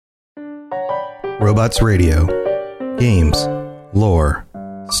Robots Radio. Games, lore,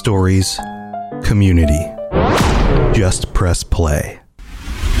 stories, community. Just press play.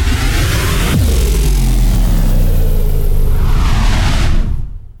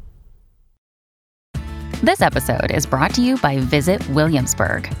 This episode is brought to you by Visit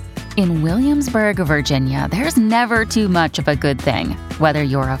Williamsburg. In Williamsburg, Virginia, there's never too much of a good thing. Whether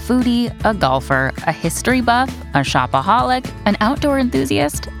you're a foodie, a golfer, a history buff, a shopaholic, an outdoor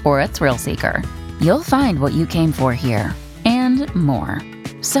enthusiast, or a thrill seeker, you'll find what you came for here and more.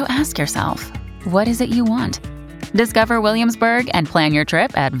 So ask yourself, what is it you want? Discover Williamsburg and plan your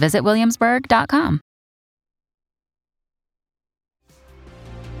trip at visitwilliamsburg.com.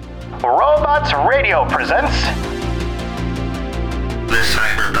 Robots Radio presents the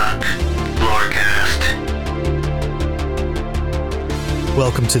Cyberpunk Lorecast.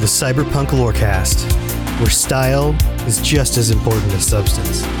 Welcome to the Cyberpunk Lorecast, where style is just as important as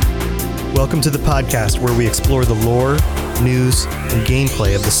substance. Welcome to the podcast where we explore the lore, news, and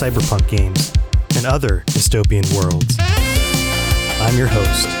gameplay of the Cyberpunk games and other dystopian worlds. I'm your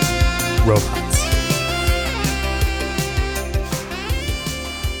host, Robots.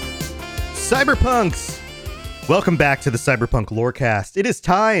 Cyberpunks! Welcome back to the Cyberpunk Lorecast. It is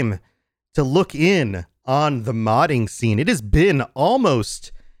time to look in on the modding scene. It has been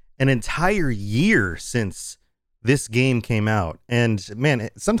almost an entire year since this game came out. And man,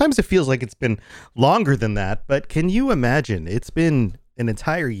 sometimes it feels like it's been longer than that, but can you imagine? It's been an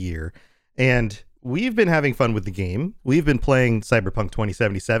entire year and we've been having fun with the game. We've been playing Cyberpunk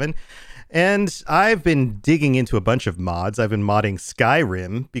 2077, and I've been digging into a bunch of mods. I've been modding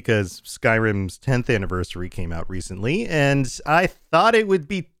Skyrim because Skyrim's 10th anniversary came out recently, and I thought it would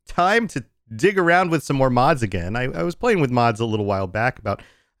be time to dig around with some more mods again. I was playing with mods a little while back, about,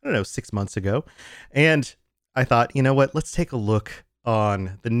 6 months ago, and I thought, you know what, let's take a look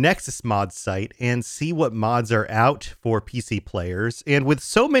on the Nexus Mods site and see what mods are out for PC players. And with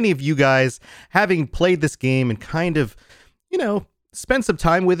so many of you guys having played this game and kind of, spent some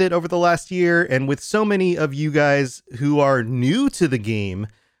time with it over the last year, and with so many of you guys who are new to the game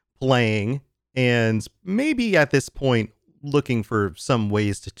playing and maybe at this point looking for some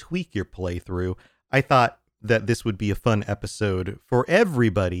ways to tweak your playthrough, I thought that this would be a fun episode for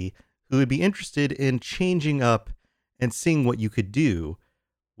everybody who would be interested in changing up and seeing what you could do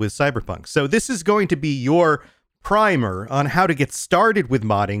with Cyberpunk. So this is going to be your primer on how to get started with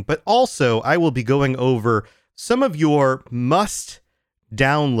modding, but also I will be going over some of your must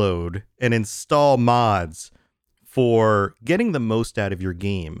download and install mods for getting the most out of your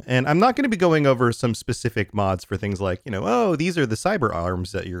game. And I'm not going to be going over some specific mods for things like, these are the cyber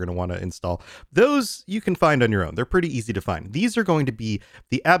arms that you're going to want to install. Those you can find on your own. They're pretty easy to find. These are going to be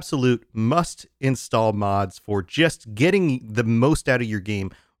the absolute must install mods for just getting the most out of your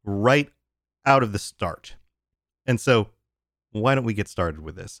game right out of the start. And so why don't we get started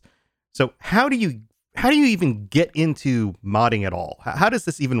with this? So how do you even get into modding at all? How does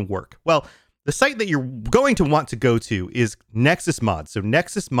this even work? Well, the site that you're going to want to go to is Nexus Mods. So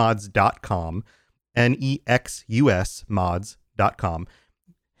nexusmods.com, Nexus mods.com.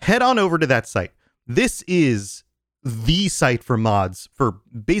 Head on over to that site. This is the site for mods for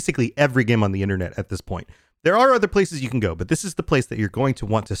basically every game on the internet at this point. There are other places you can go, but this is the place that you're going to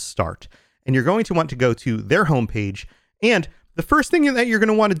want to start. And you're going to want to go to their homepage. And the first thing that you're going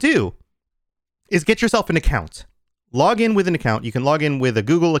to want to do is get yourself an account. Log in with an account. You can log in with a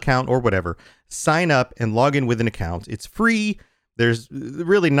Google account or whatever. Sign up and log in with an account. It's free. There's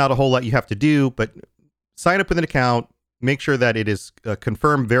really not a whole lot you have to do, but sign up with an account. Make sure that it is a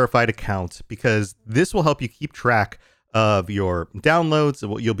confirmed, verified account, because this will help you keep track of your downloads.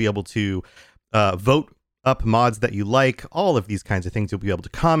 You'll be able to vote up mods that you like, all of these kinds of things. You'll be able to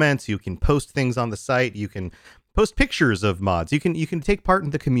comment. You can post things on the site. You can post pictures of mods. You can take part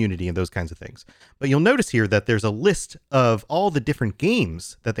in the community and those kinds of things. But you'll notice here that there's a list of all the different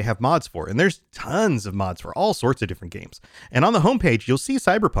games that they have mods for. And there's tons of mods for all sorts of different games. And on the homepage, you'll see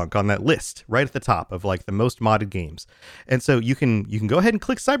Cyberpunk on that list right at the top of like the most modded games. And so you can go ahead and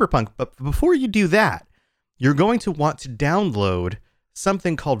click Cyberpunk. But before you do that, you're going to want to download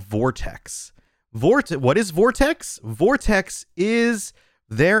something called Vortex. What is Vortex? Vortex is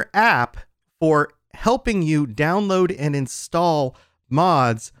their app for helping you download and install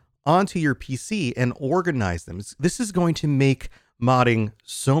mods onto your PC and organize them. This is going to make modding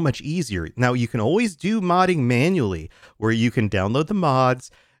so much easier. Now, you can always do modding manually, where you can download the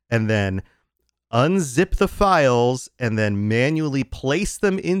mods and then unzip the files and then manually place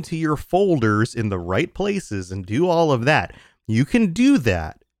them into your folders in the right places and do all of that. You can do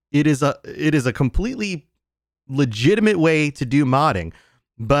that. It is a completely legitimate way to do modding,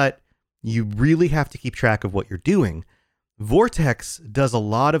 but you really have to keep track of what you're doing. Vortex does a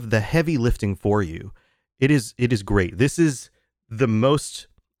lot of the heavy lifting for you. It is great. This is the most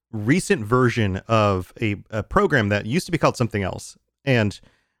recent version of a program that used to be called something else. And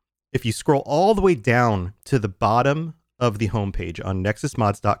if you scroll all the way down to the bottom of the homepage on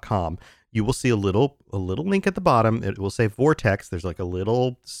nexusmods.com, you will see a little link at the bottom. It will say Vortex. There's like a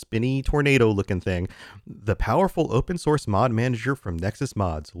little spinny tornado looking thing. The powerful open source mod manager from Nexus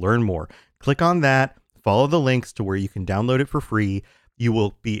Mods. Learn more. Click on that. Follow the links to where you can download it for free. You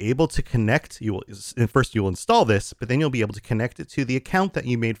will be able to connect. First you will install this, but then you'll be able to connect it to the account that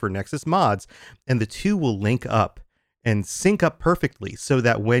you made for Nexus Mods, and the two will link up and sync up perfectly so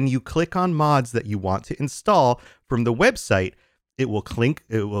that when you click on mods that you want to install from the website, it will click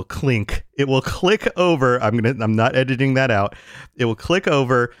over. I'm not editing that out. It will click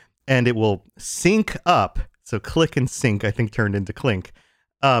over and it will sync up. So click and sync, I think, turned into clink.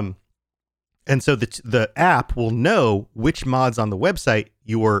 And so the app will know which mods on the website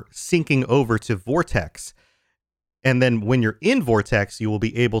you're syncing over to Vortex. And then when you're in Vortex, you will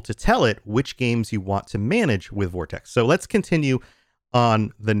be able to tell it which games you want to manage with Vortex. So let's continue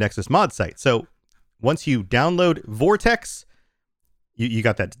on the Nexus Mod site. So once you download Vortex, you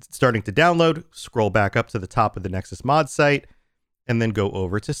got that starting to download, scroll back up to the top of the Nexus Mod site, and then go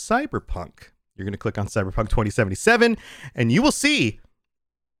over to Cyberpunk. You're going to click on Cyberpunk 2077, and you will see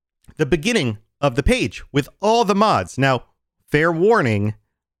the beginning of the page with all the mods. Now, fair warning,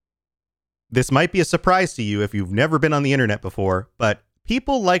 this might be a surprise to you if you've never been on the internet before, but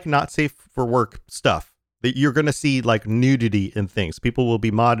people like not safe for work stuff. That you're going to see like nudity and things. People will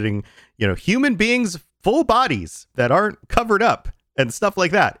be modding, human beings' full bodies that aren't covered up and stuff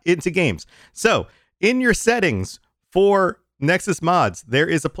like that into games. So in your settings for Nexus Mods, there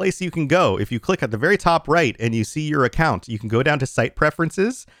is a place you can go. If you click at the very top right and you see your account, you can go down to site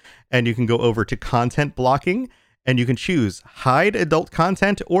preferences and you can go over to content blocking and you can choose hide adult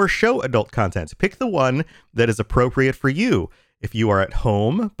content or show adult content. Pick the one that is appropriate for you. If you are at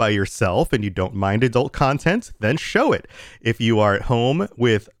home by yourself and you don't mind adult content, then show it. If you are at home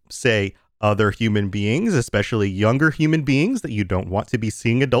with, say, other human beings, especially younger human beings that you don't want to be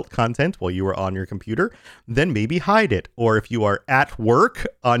seeing adult content while you are on your computer, then maybe hide it. Or if you are at work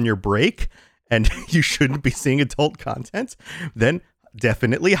on your break and you shouldn't be seeing adult content, then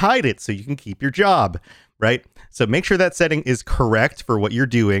definitely hide it so you can keep your job, right? So make sure that setting is correct for what you're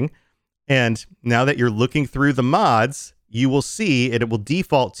doing. And now that you're looking through the mods, you will see it will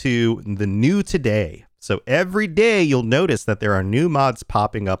default to the new today. So every day you'll notice that there are new mods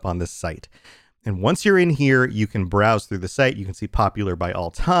popping up on this site. And once you're in here, you can browse through the site. You can see popular by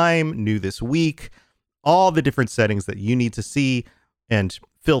all time, new this week, all the different settings that you need to see and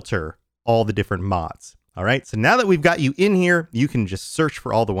filter all the different mods. All right. So now that we've got you in here, you can just search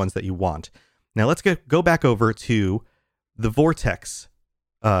for all the ones that you want. Now let's go back over to the Vortex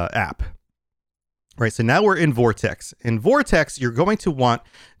app. All right, so now we're in Vortex. In Vortex, you're going to want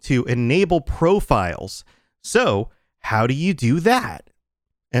to enable profiles. So how do you do that?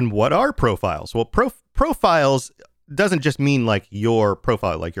 And what are profiles? Well, profiles doesn't just mean like your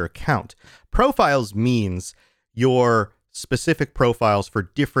profile, like your account. Profiles means your specific profiles for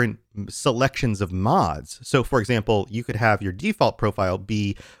different selections of mods. So for example, you could have your default profile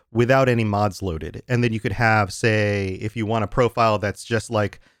be without any mods loaded. And then you could have, say, if you want a profile that's just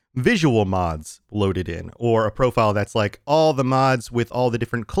like visual mods loaded in, or a profile that's like all the mods with all the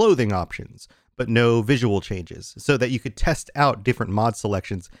different clothing options, but no visual changes, so that you could test out different mod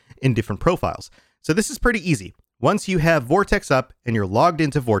selections in different profiles. So this is pretty easy. Once you have Vortex up and you're logged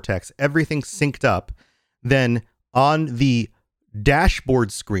into Vortex, everything's synced up, then on the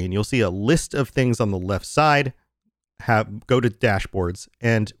dashboard screen, you'll see a list of things on the left side. Go to dashboards,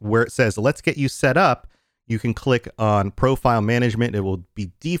 and where it says, let's get you set up, you can click on profile management. It will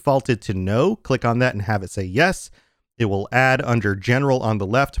be defaulted to no. Click on that and have it say yes. It will add under general on the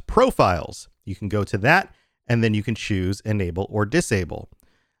left profiles. You can go to that and then you can choose enable or disable.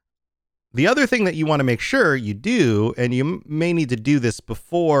 The other thing that you want to make sure you do, and you may need to do this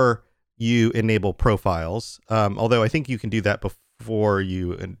before you enable profiles, although I think you can do that before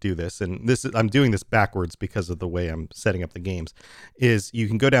you do this, and I'm doing this backwards because of the way I'm setting up the games, is you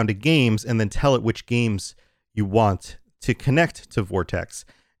can go down to games and then tell it which games you want to connect to Vortex.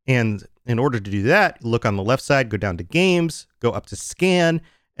 And in order to do that, look on the left side, go down to games, go up to scan,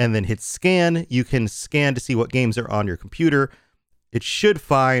 and then hit scan. You can scan to see what games are on your computer. It should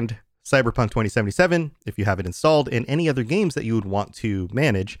find Cyberpunk 2077 if you have it installed, and any other games that you would want to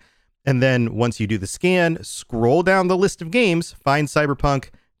manage. And then once you do the scan, scroll down the list of games, find Cyberpunk,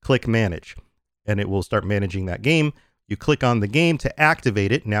 click manage, and it will start managing that game. You click on the game to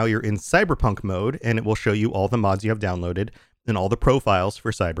activate it. Now you're in Cyberpunk mode, and it will show you all the mods you have downloaded and all the profiles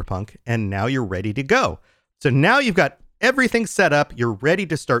for Cyberpunk, and now you're ready to go. So now you've got everything set up. You're ready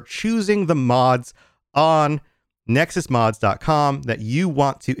to start choosing the mods on nexusmods.com that you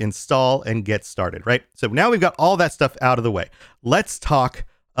want to install and get started, right? So now we've got all that stuff out of the way. Let's talk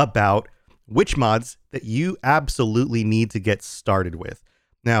about which mods that you absolutely need to get started with.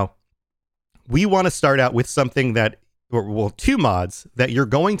 Now, we want to start out with something that, well, two mods that you're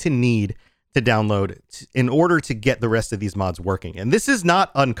going to need to download in order to get the rest of these mods working. And this is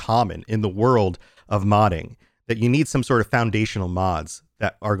not uncommon in the world of modding, that you need some sort of foundational mods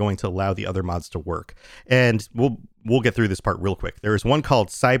that are going to allow the other mods to work. And we'll get through this part real quick. There is one called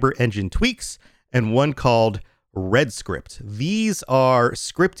Cyber Engine Tweaks and one called RedScript. These are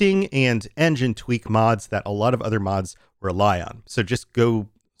scripting and engine tweak mods that a lot of other mods rely on. So just go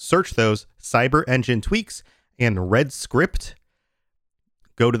search those, Cyber Engine Tweaks and RedScript.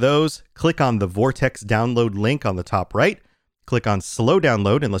 Go to those, click on the Vortex download link on the top right, click on slow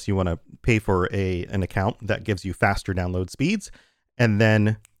download unless you want to pay for an account that gives you faster download speeds, and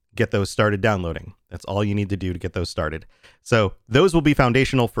then get those started downloading. That's all you need to do to get those started. So those will be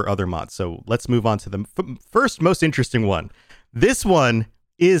foundational for other mods. So let's move on to the first most interesting one. This one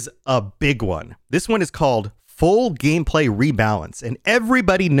is a big one. This one is called Full Gameplay Rebalance, and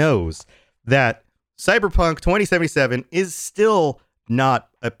everybody knows that Cyberpunk 2077 is still not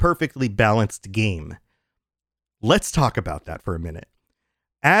a perfectly balanced game. Let's talk about that for a minute.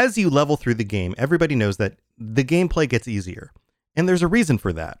 As you level through the game, everybody knows that the gameplay gets easier. And there's a reason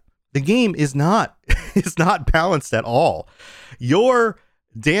for that. The game is not balanced at all. Your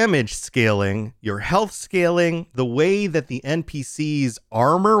damage scaling, your health scaling, the way that the NPC's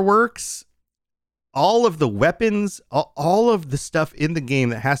armor works, all of the weapons, all of the stuff in the game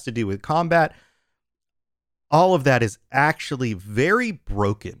that has to do with combat, all of that is actually very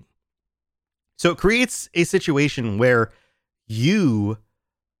broken. So it creates a situation where you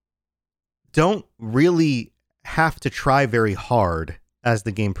don't really have to try very hard as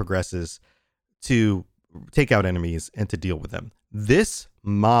the game progresses to take out enemies and to deal with them. This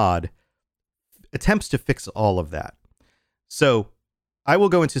mod attempts to fix all of that. So I will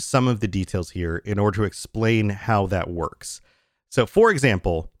go into some of the details here in order to explain how that works. So for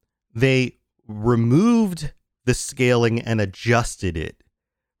example, they removed the scaling and adjusted it.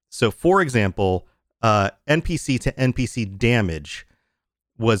 So for example, NPC to NPC damage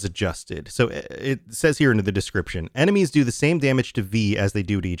was adjusted. So it says here in the description, enemies do the same damage to V as they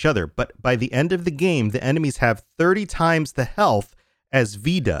do to each other, but by the end of the game, the enemies have 30 times the health as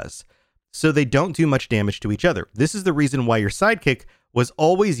V does. So they don't do much damage to each other. This is the reason why your sidekick was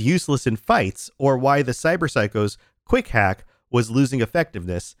always useless in fights, or why the Cyber Psycho's quick hack was losing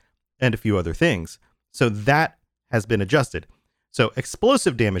effectiveness, and a few other things. So that has been adjusted. So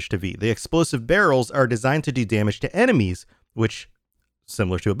explosive damage to V. The explosive barrels are designed to do damage to enemies, which,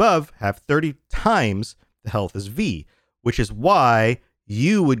 similar to above, have 30 times the health as V, which is why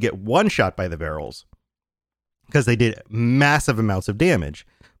you would get one shot by the barrels, because they did massive amounts of damage.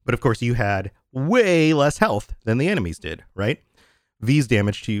 But of course, you had way less health than the enemies did, right? V's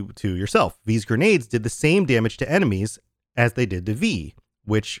damage to yourself. V's grenades did the same damage to enemies as they did to V,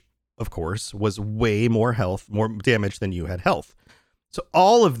 which of course was way more health, more damage than you had health. So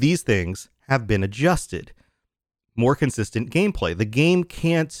all of these things have been adjusted. More consistent gameplay. The game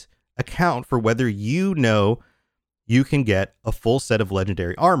can't account for whether you know you can get a full set of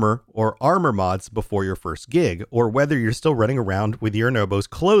legendary armor or armor mods before your first gig, or whether you're still running around with Yorinobu's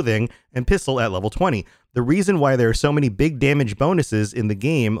clothing and pistol at level 20. The reason why there are so many big damage bonuses in the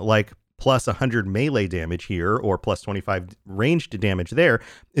game, like plus 100 melee damage here or plus 25 ranged damage there,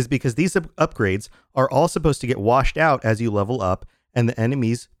 is because these upgrades are all supposed to get washed out as you level up, and the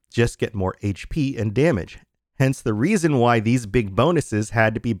enemies just get more HP and damage. Hence the reason why these big bonuses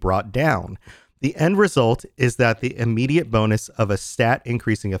had to be brought down. The end result is that the immediate bonus of a stat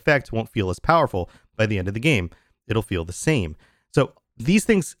increasing effect won't feel as powerful by the end of the game. It'll feel the same. So these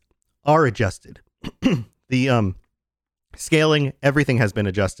things are adjusted. The scaling, everything has been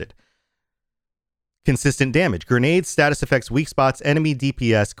adjusted. Consistent damage. Grenades, status effects, weak spots, enemy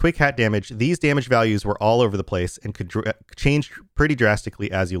DPS, quick hat damage. These damage values were all over the place and could change pretty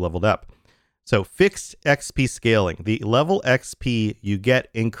drastically as you leveled up. So fixed XP scaling. The level XP you get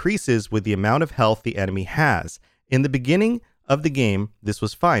increases with the amount of health the enemy has. In the beginning of the game, this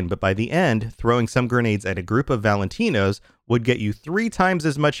was fine, but by the end, throwing some grenades at a group of Valentinos would get you 3 times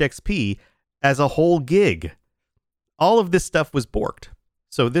as much XP as a whole gig. All of this stuff was borked.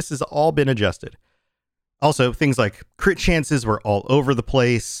 So this has all been adjusted. Also, things like crit chances were all over the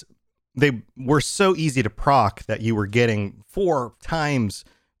place. they were so easy to proc that you were getting 4 times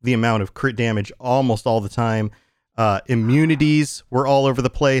the amount of crit damage almost all the time. Immunities were all over the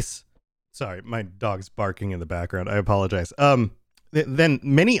place. Sorry, my dog's barking in the background. I apologize. Then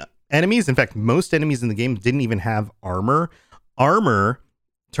many enemies, in fact, most enemies in the game didn't even have armor. Armor,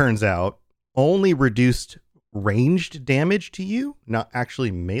 turns out, only reduced ranged damage to you, not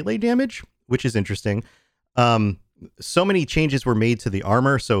actually melee damage, which is interesting. So many changes were made to the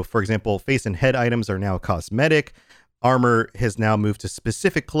armor. So, for example, face and head items are now cosmetic. Armor has now moved to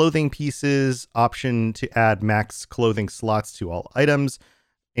specific clothing pieces, option to add max clothing slots to all items,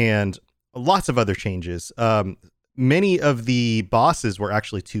 and lots of other changes. Many of the bosses were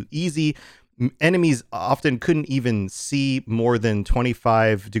actually too easy. Enemies often couldn't even see more than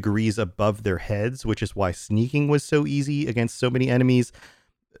 25 degrees above their heads, which is why sneaking was so easy against so many enemies.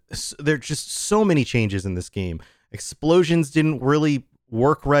 There are just so many changes in this game. Explosions didn't really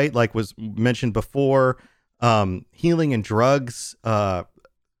work right, like was mentioned before. Healing and drugs,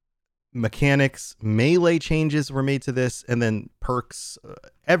 mechanics, melee changes were made to this, and then perks,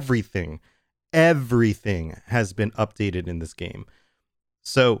 everything has been updated in this game.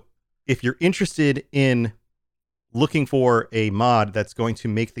 So if you're interested in looking for a mod that's going to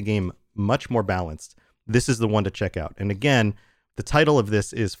make the game much more balanced, this is the one to check out. And again, the title of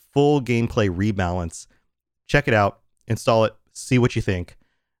this is Full Gameplay Rebalance. Check it out, install it, see what you think.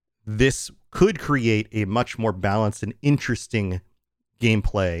 This could create a much more balanced and interesting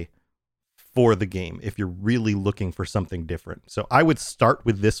gameplay for the game if you're really looking for something different. So I would start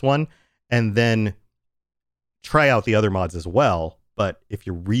with this one and then try out the other mods as well. But if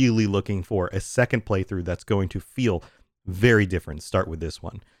you're really looking for a second playthrough that's going to feel very different, start with this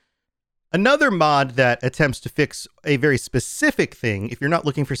one. Another mod that attempts to fix a very specific thing, if you're not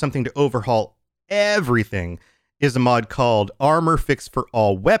looking for something to overhaul everything, is a mod called Armor Fix for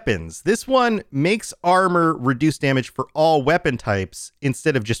All Weapons. This one makes armor reduce damage for all weapon types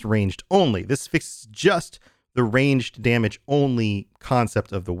instead of just ranged only. This fixes just the ranged damage only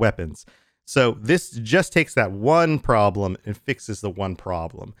concept of the weapons. So this just takes that one problem and fixes the one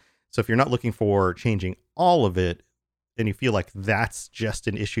problem. So if you're not looking for changing all of it and you feel like that's just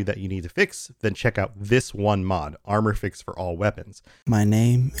an issue that you need to fix, then check out this one mod, Armor Fix for All Weapons. My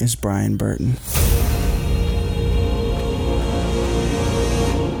name is Brian Burton.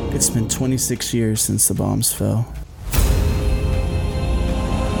 It's been 26 years since the bombs fell.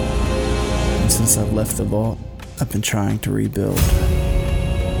 And since I've left the vault, I've been trying to rebuild.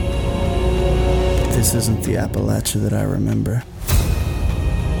 But this isn't the Appalachia that I remember.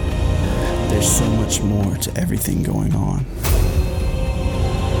 There's so much more to everything going on.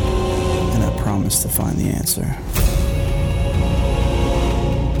 And I promise to find the answer.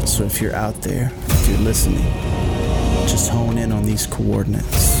 So if you're out there, if you're listening, just hone in on these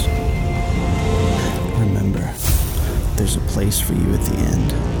coordinates. Remember, there's a place for you at the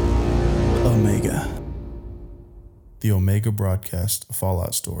end. Omega. The Omega Broadcast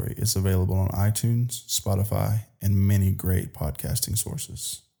Fallout Story is available on iTunes, Spotify, and many great podcasting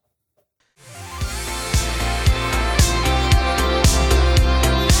sources.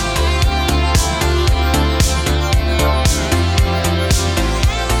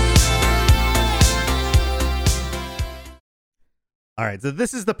 All right, so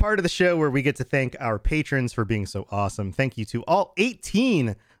this is the part of the show where we get to thank our patrons for being so awesome. Thank you to all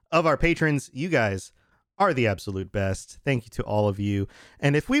 18 of our patrons. You guys are the absolute best. Thank you to all of you.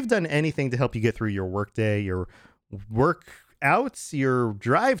 And if we've done anything to help you get through your workday, your workouts, your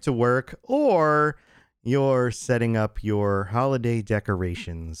drive to work, or you're setting up your holiday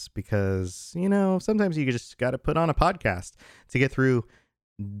decorations, because, you know, sometimes you just got to put on a podcast to get through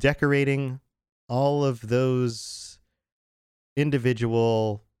decorating all of those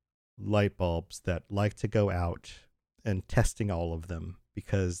individual light bulbs that like to go out and testing all of them,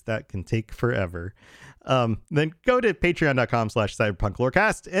 because that can take forever. Then go to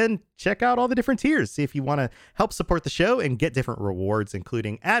patreon.com/cyberpunklorecast and check out all the different tiers. See if you want to help support the show and get different rewards,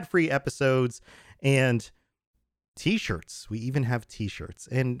 including ad-free episodes and t-shirts. We even have t-shirts,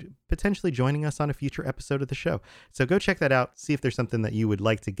 and potentially joining us on a future episode of the show. So go check that out. See if there's something that you would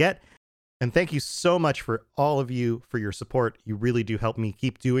like to get. And thank you so much for all of you for your support. You really do help me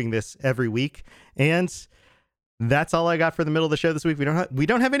keep doing this every week. And that's all I got for the middle of the show this week. We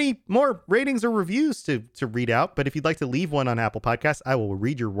don't have any more ratings or reviews to read out, but if you'd like to leave one on Apple Podcasts, I will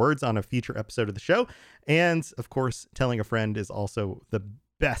read your words on a future episode of the show. And of course, telling a friend is also the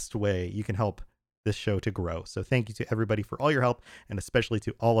best way you can help this show to grow. So thank you to everybody for all your help, and especially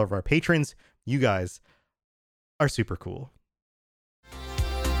to all of our patrons. You guys are super cool.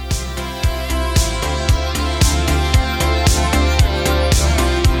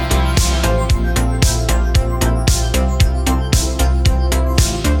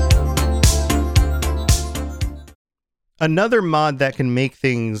 Another mod that can make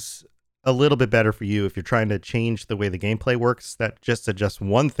things a little bit better for you if you're trying to change the way the gameplay works, that just adjusts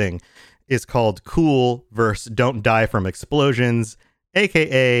one thing, is called Cool versus Don't Die from Explosions,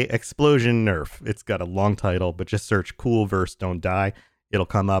 aka Explosion Nerf. It's got a long title, but just search Cool versus Don't Die. It'll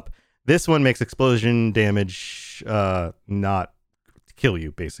come up. This one makes explosion damage not kill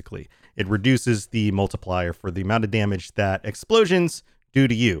you, basically. It reduces the multiplier for the amount of damage that explosions do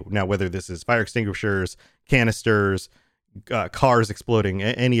to you. Now, whether this is fire extinguishers, canisters, cars exploding,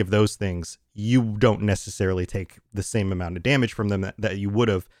 any of those things, you don't necessarily take the same amount of damage from them that you would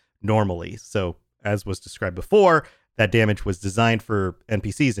have normally. So, as was described before, that damage was designed for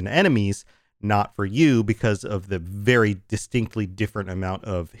NPCs and enemies, not for you, because of the very distinctly different amount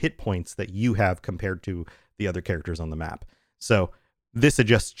of hit points that you have compared to the other characters on the map. So this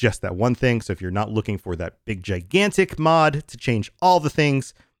adjusts just that one thing. So if you're not looking for that big gigantic mod to change all the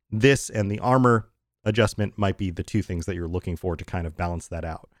things, this and the armor adjustment might be the two things that you're looking for to kind of balance that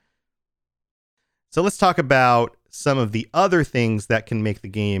out. So let's talk about some of the other things that can make the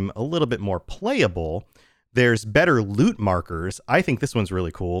game a little bit more playable. There's better loot markers. I think this one's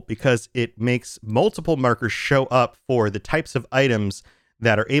really cool because it makes multiple markers show up for the types of items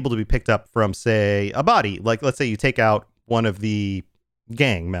that are able to be picked up from, say, a body. Like, let's say you take out one of the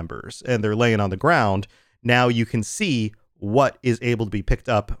gang members and they're laying on the ground. Now you can see what is able to be picked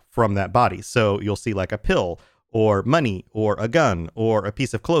up from that body. So you'll see like a pill or money or a gun or a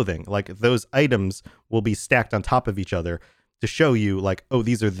piece of clothing. Like, those items will be stacked on top of each other to show you like, oh,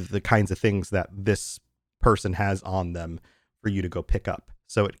 these are the kinds of things that this person has on them for you to go pick up.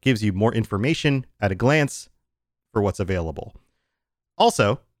 So it gives you more information at a glance for what's available.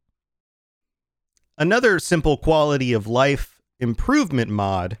 Also, another simple quality of life improvement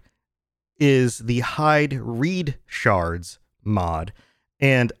mod is the hide read shards mod.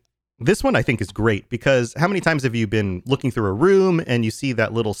 And this one I think is great because how many times have you been looking through a room and you see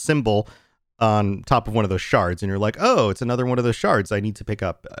that little symbol on top of one of those shards and you're like, oh, it's another one of those shards I need to pick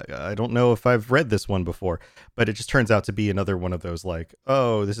up. I don't know if I've read this one before, but it just turns out to be another one of those like,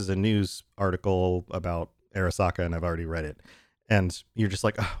 oh, this is a news article about Arasaka and I've already read it. And you're just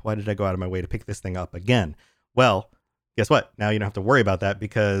like, oh, why did I go out of my way to pick this thing up again? Well, guess what? Now you don't have to worry about that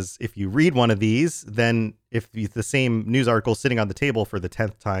because if you read one of these, then if the same news article is sitting on the table for the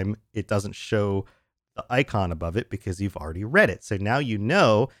 10th time, it doesn't show the icon above it because you've already read it. So now you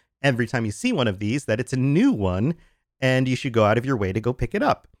know every time you see one of these that it's a new one and you should go out of your way to go pick it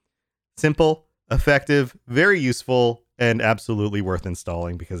up. Simple, effective, very useful, and absolutely worth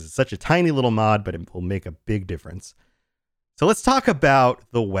installing because it's such a tiny little mod, but it will make a big difference. So let's talk about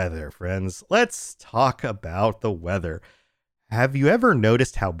the weather, friends. Let's talk about the weather. Have you ever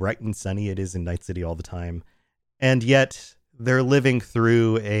noticed how bright and sunny it is in Night City all the time? And yet they're living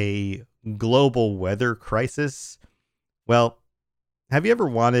through a global weather crisis. Well, have you ever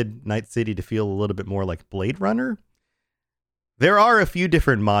wanted Night City to feel a little bit more like Blade Runner? There are a few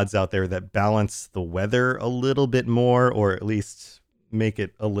different mods out there that balance the weather a little bit more, or at least make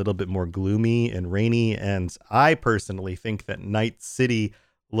it a little bit more gloomy and rainy. And I personally think that Night City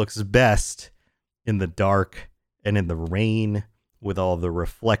looks best in the dark and in the rain with all the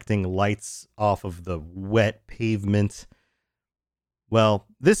reflecting lights off of the wet pavement. Well,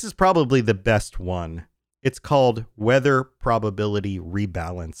 this is probably the best one. It's called Weather Probability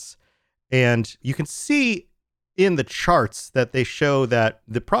Rebalance. And you can see in the charts that they show that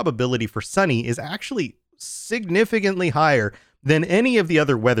the probability for sunny is actually significantly higher than any of the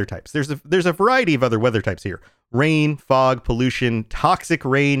other weather types. There's a variety of other weather types here. Rain, fog, pollution, toxic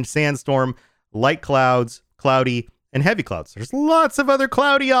rain, sandstorm, light clouds, cloudy, and heavy clouds. There's lots of other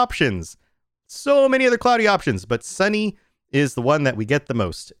cloudy options. So many other cloudy options, but sunny is the one that we get the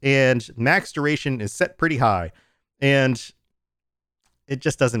most. And max duration is set pretty high. And it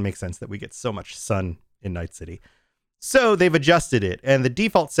just doesn't make sense that we get so much sun in Night City. So they've adjusted it, and the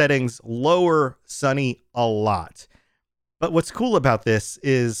default settings lower sunny a lot. But what's cool about this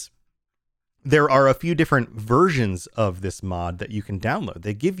is there are a few different versions of this mod that you can download.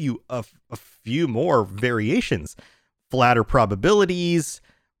 They give you a few more variations. Flatter probabilities,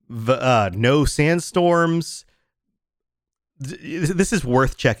 no sandstorms. This is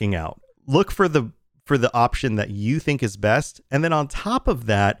worth checking out. Look for the option that you think is best. And then on top of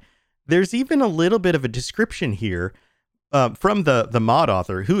that, there's even a little bit of a description here from the mod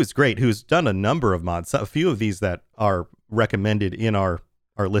author, who is great, who's done a number of mods, a few of these that are recommended in our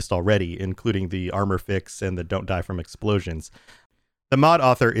list already, including the armor fix and the don't die from explosions. The mod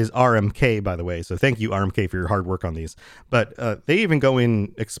author is RMK, by the way, so thank you, RMK, for your hard work on these. But they even go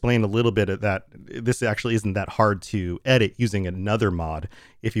in, explain a little bit of that. This actually isn't that hard to edit using another mod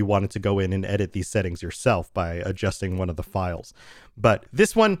if you wanted to go in and edit these settings yourself by adjusting one of the files. But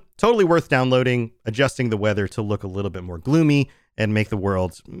this one, totally worth downloading, adjusting the weather to look a little bit more gloomy and make the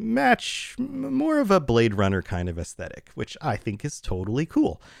world match more of a Blade Runner kind of aesthetic, which I think is totally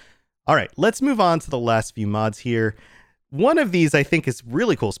cool. All right, let's move on to the last few mods here. One of these I think is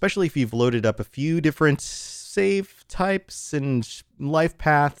really cool, especially if you've loaded up a few different save types and life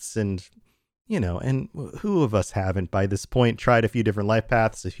paths and, you know, and who of us haven't by this point tried a few different life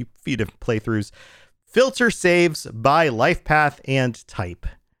paths, a few different playthroughs. Filter saves by life path and type.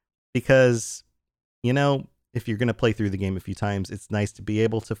 Because, you know, if you're going to play through the game a few times, it's nice to be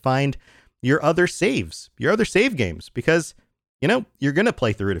able to find your other saves, your other save games, because, you know, you're going to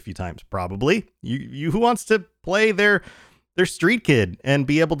play through it a few times, probably. You who wants to play their street kid and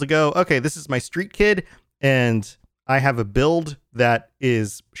be able to go, okay, this is my street kid, and I have a build that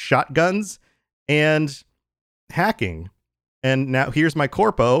is shotguns and hacking. And now here's my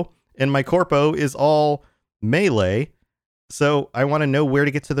corpo, and my corpo is all melee. So I want to know where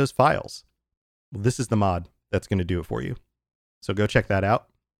to get to those files. Well, this is the mod that's going to do it for you. So go check that out.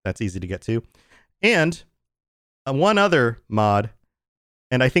 That's easy to get to. And one other mod,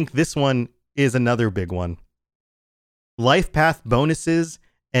 and I think this one is another big one. Life path bonuses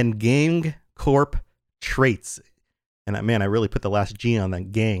and gang corp traits. And man, I really put the last G on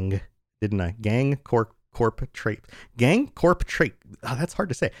that gang, didn't I? Gang corp trait. Gang corp trait. Oh, that's hard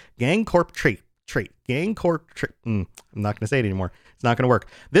to say. Gang corp trait. Gang corp trait. I'm not going to say it anymore. It's not going to work.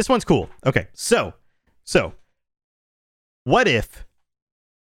 This one's cool. Okay, so what if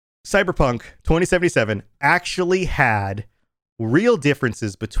Cyberpunk 2077 actually had real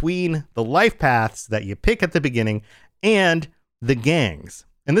differences between the life paths that you pick at the beginning and the gangs?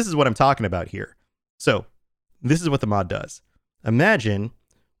 And this is what I'm talking about here. So this is what the mod does. Imagine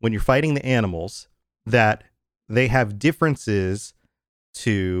when you're fighting the animals that they have differences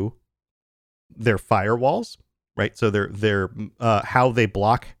to their firewalls, right? So they're how they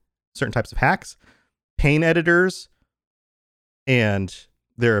block certain types of hacks, pain editors, and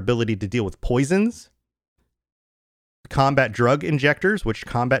their ability to deal with poisons, combat drug injectors, which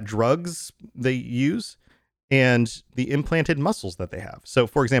combat drugs they use, and the implanted muscles that they have. So,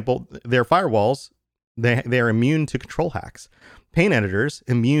 for example, their firewalls, they are immune to control hacks. Pain editors,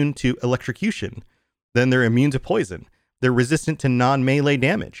 immune to electrocution. Then they're immune to poison. They're resistant to non-melee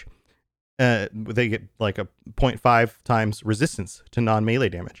damage. They get like a 0.5 times resistance to non-melee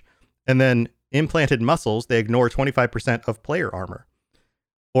damage. And then implanted muscles, they ignore 25% of player armor.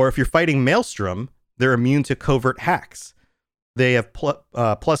 Or if you're fighting Maelstrom, they're immune to covert hacks. They have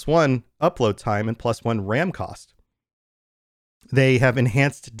 +1 upload time and +1 RAM cost. They have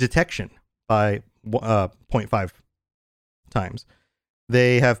enhanced detection by 0.5 times.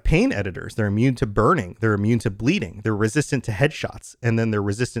 They have pain editors. They're immune to burning. They're immune to bleeding. They're resistant to headshots. And then they're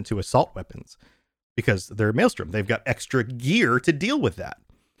resistant to assault weapons because they're Maelstrom. They've got extra gear to deal with that.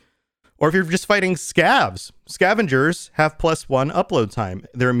 Or if you're just fighting scavs, scavengers have +1 upload time.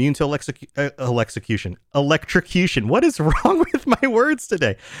 They're immune to electrocution. What is wrong with my words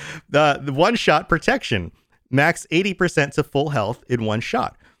today? The one-shot protection. Max 80% to full health in one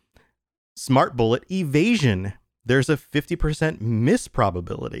shot. Smart bullet evasion. There's a 50% miss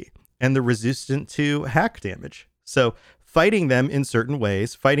probability. And they're resistant to hack damage. So fighting them in certain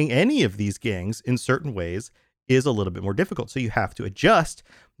ways, fighting any of these gangs in certain ways, is a little bit more difficult. So you have to adjust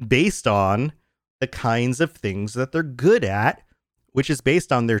based on the kinds of things that they're good at, which is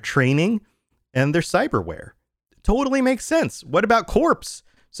based on their training and their cyberware. Totally makes sense. What about corpse?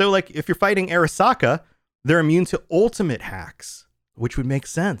 So like if you're fighting Arasaka, they're immune to ultimate hacks, which would make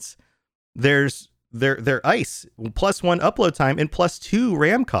sense. There's their ice, +1 upload time and +2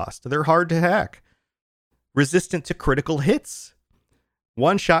 RAM cost. They're hard to hack. Resistant to critical hits,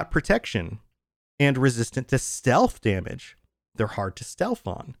 one-shot protection, and resistant to stealth damage. They're hard to stealth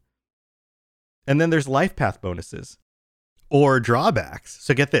on. And then there's life path bonuses or drawbacks.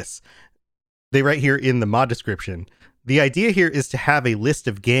 So get this. They write here in the mod description, the idea here is to have a list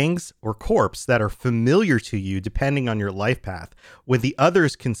of gangs or corps that are familiar to you depending on your life path, with the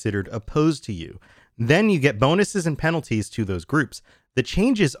others considered opposed to you. Then you get bonuses and penalties to those groups. The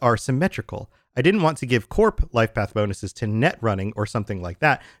changes are symmetrical. I didn't want to give corp life path bonuses to net running or something like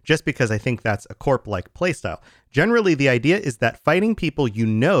that, just because I think that's a corp-like playstyle. Generally, the idea is that fighting people you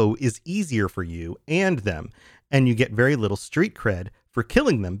know is easier for you and them, and you get very little street cred for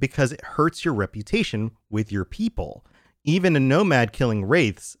killing them because it hurts your reputation with your people. Even a nomad killing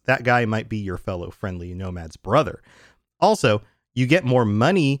wraiths, that guy might be your fellow friendly nomad's brother. Also, You get more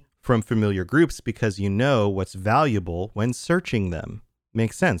money from familiar groups because you know what's valuable when searching them.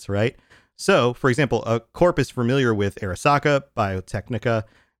 Makes sense, right? So, for example, a corp is familiar with Arasaka, Biotechnica,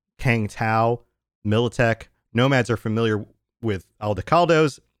 Kang Tao, Militech. Nomads are familiar with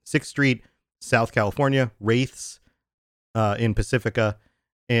Aldecaldos, 6th Street, South California, Wraiths in Pacifica,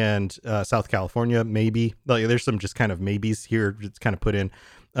 and South California, maybe. Like, there's some just kind of maybes here. It's kind of put in.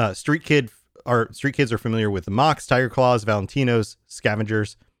 Street kids are familiar with the Mox, Tiger Claws, Valentinos,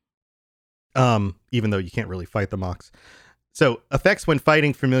 Scavengers. Even though you can't really fight the Mox. So effects when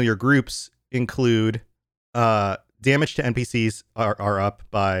fighting familiar groups include damage to NPCs are up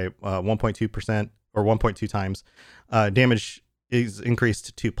by 1.2% or 1.2 times. Damage is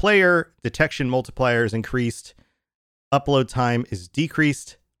increased to player. Detection multiplier is increased. Upload time is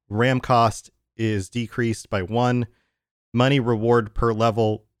decreased. RAM cost is decreased by 1. Money reward per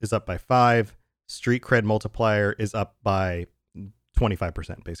level is up by 5. Street cred multiplier is up by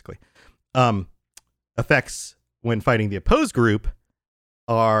 25%, basically. Effects when fighting the opposed group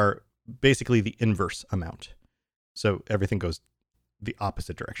are basically the inverse amount. So everything goes the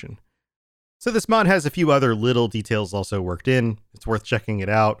opposite direction. So this mod has a few other little details also worked in. It's worth checking it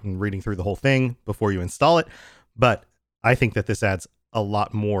out and reading through the whole thing before you install it. But I think that this adds a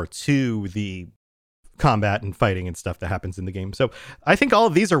lot more to the combat and fighting and stuff that happens in the game. So I think all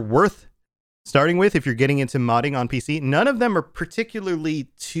of these are worth starting with if you're getting into modding on PC. None of them are particularly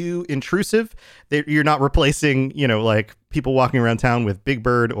too intrusive. You're not replacing, like people walking around town with Big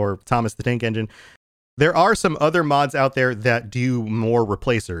Bird or Thomas the Tank Engine. There are some other mods out there that do more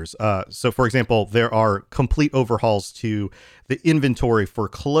replacers. So, for example, there are complete overhauls to the inventory for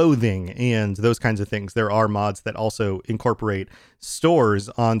clothing and those kinds of things. There are mods that also incorporate stores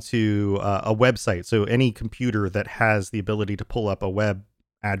onto a website. So any computer that has the ability to pull up a web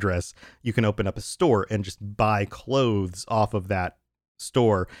address, you can open up a store and just buy clothes off of that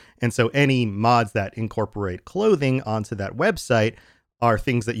store. And so any mods that incorporate clothing onto that website are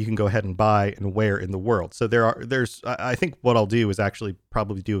things that you can go ahead and buy and wear in the world. So I think what I'll do is actually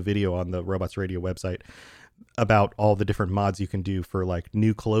probably do a video on the Robots Radio website about all the different mods you can do for like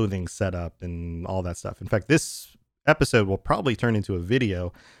new clothing setup and all that stuff. In fact, this episode will probably turn into a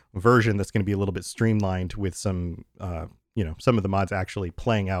video version that's going to be a little bit streamlined with some, some of the mods actually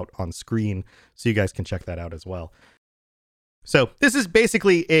playing out on screen, so you guys can check that out as well. So this is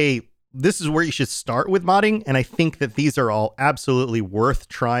basically this is where you should start with modding, and I think that these are all absolutely worth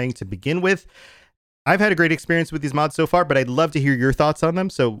trying to begin with. I've had a great experience with these mods so far, but I'd love to hear your thoughts on them.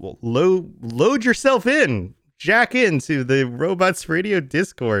 So load yourself in, jack into the Robots Radio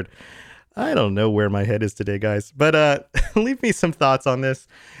Discord. I don't know where my head is today, guys, but leave me some thoughts on this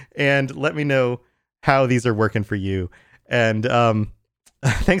and let me know how these are working for you. And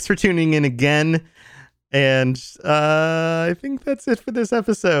thanks for tuning in again. And I think that's it for this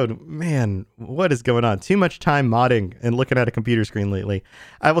episode. Man, what is going on? Too much time modding and looking at a computer screen lately.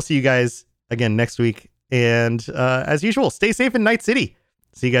 I will see you guys again next week. And as usual, stay safe in Night City.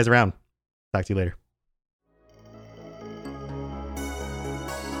 See you guys around. Talk to you later.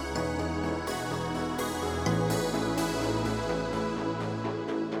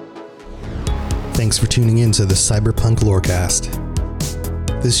 Thanks for tuning in to the Cyberpunk Lorecast.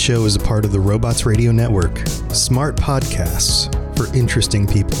 This show is a part of the Robots Radio Network, smart podcasts for interesting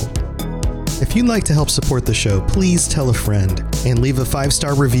people. If you'd like to help support the show, please tell a friend and leave a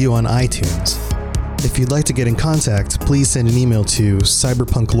 5-star review on iTunes. If you'd like to get in contact, please send an email to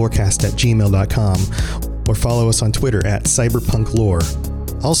cyberpunklorecast@gmail.com or follow us on Twitter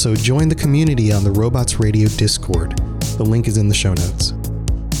 @cyberpunklore. Also, join the community on the Robots Radio Discord. The link is in the show notes.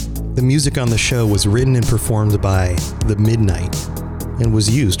 The music on the show was written and performed by The Midnight and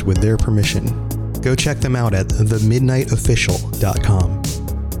was used with their permission. Go check them out at themidnightofficial.com.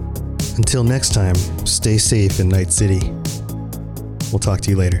 Until next time, stay safe in Night City. We'll talk to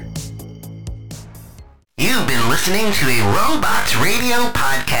you later. You've been listening to a Robots Radio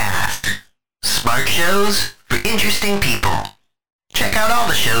podcast. Smart shows for interesting people. Check out all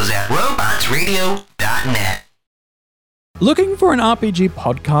the shows at robotsradio.net. Looking for an RPG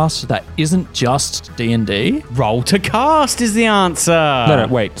podcast that isn't just D&D? Roll to Cast is the answer. No,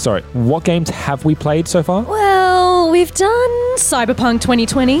 wait, sorry. What games have we played so far? Well, we've done Cyberpunk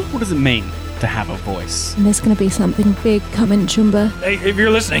 2020. What does it mean? to have a voice. And there's going to be something big coming, Chumba. Hey, if you're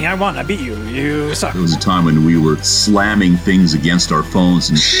listening, I won. I beat you. You suck. There was a time when we were slamming things against our phones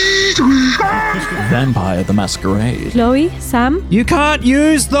and Vampire the Masquerade. Chloe, Sam? You can't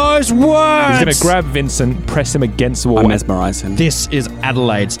use those words! He's going to grab Vincent, press him against the wall. I mesmerize him. This is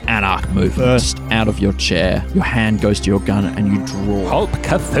Adelaide's Anarch move. Burst out of your chair. Your hand goes to your gun and you draw. Hulk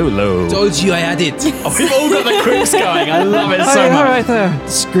Cthulhu. Told you I had it. Oh, we've all got the quips going. I love it so much. Right there.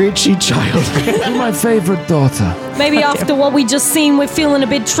 Screechy child. You're my favorite daughter. Maybe after what we just seen, we're feeling a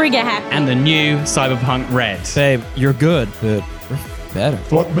bit trigger happy. And the new Cyberpunk Red. Babe, you're good, but we're better.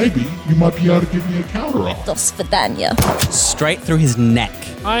 Thought maybe you might be able to give me a counter offer. Dos Vidania. Straight through his neck.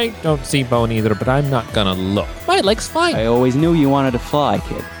 I don't see bone either, but I'm not gonna look. My leg's fine. I always knew you wanted to fly,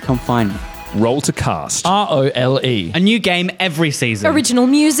 kid. Come find me. Roll to cast. ROLE. A new game every season. Original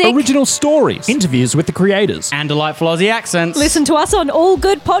music. Original stories. Interviews with the creators. And delightful Aussie accents. Listen to us on all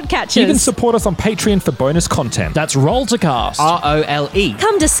good podcatchers. You can support us on Patreon for bonus content. That's Roll to Cast. ROLE.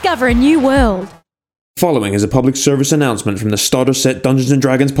 Come discover a new world. Following is a public service announcement from the Starter Set Dungeons &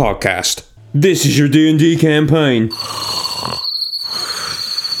 Dragons podcast. This is your D&D campaign.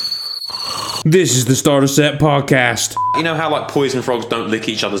 This is the Starter Set podcast. You know how like poison frogs don't lick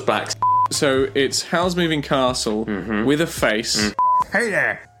each other's backs? So it's Howl's Moving Castle with a face. Hey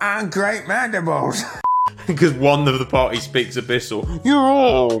there, I'm Great Mandibles. Because one of the party speaks Abyssal. You're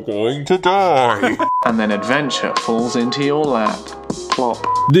all going to die. And then adventure falls into your lap. Plop.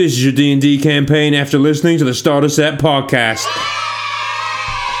 This is your D&D campaign after listening to the Starter Set podcast.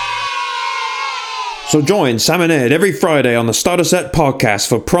 So join Sam and Ed every Friday on the Starter Set podcast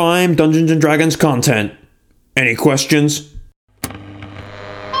for prime Dungeons & Dragons content. Any questions?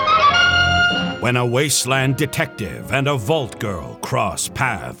 When a wasteland detective and a vault girl cross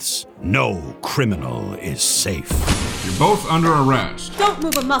paths, no criminal is safe. You're both under arrest. Don't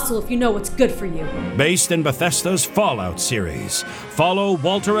move a muscle if you know what's good for you. Based in Bethesda's Fallout series, follow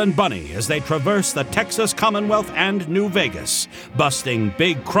Walter and Bunny as they traverse the Texas Commonwealth and New Vegas, busting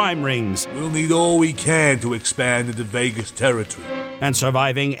big crime rings. We'll need all we can to expand into Vegas territory. And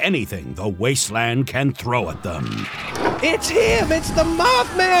surviving anything the wasteland can throw at them. It's him! It's the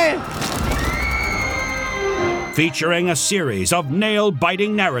Mothman! Featuring a series of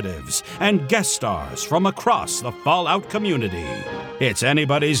nail-biting narratives and guest stars from across the Fallout community. It's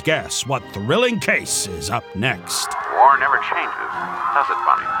anybody's guess what thrilling case is up next. War never changes, does it,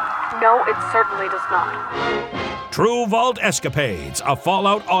 Bunny? No, it certainly does not. True Vault Escapades, a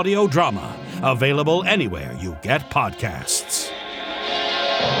Fallout audio drama. Available anywhere you get podcasts.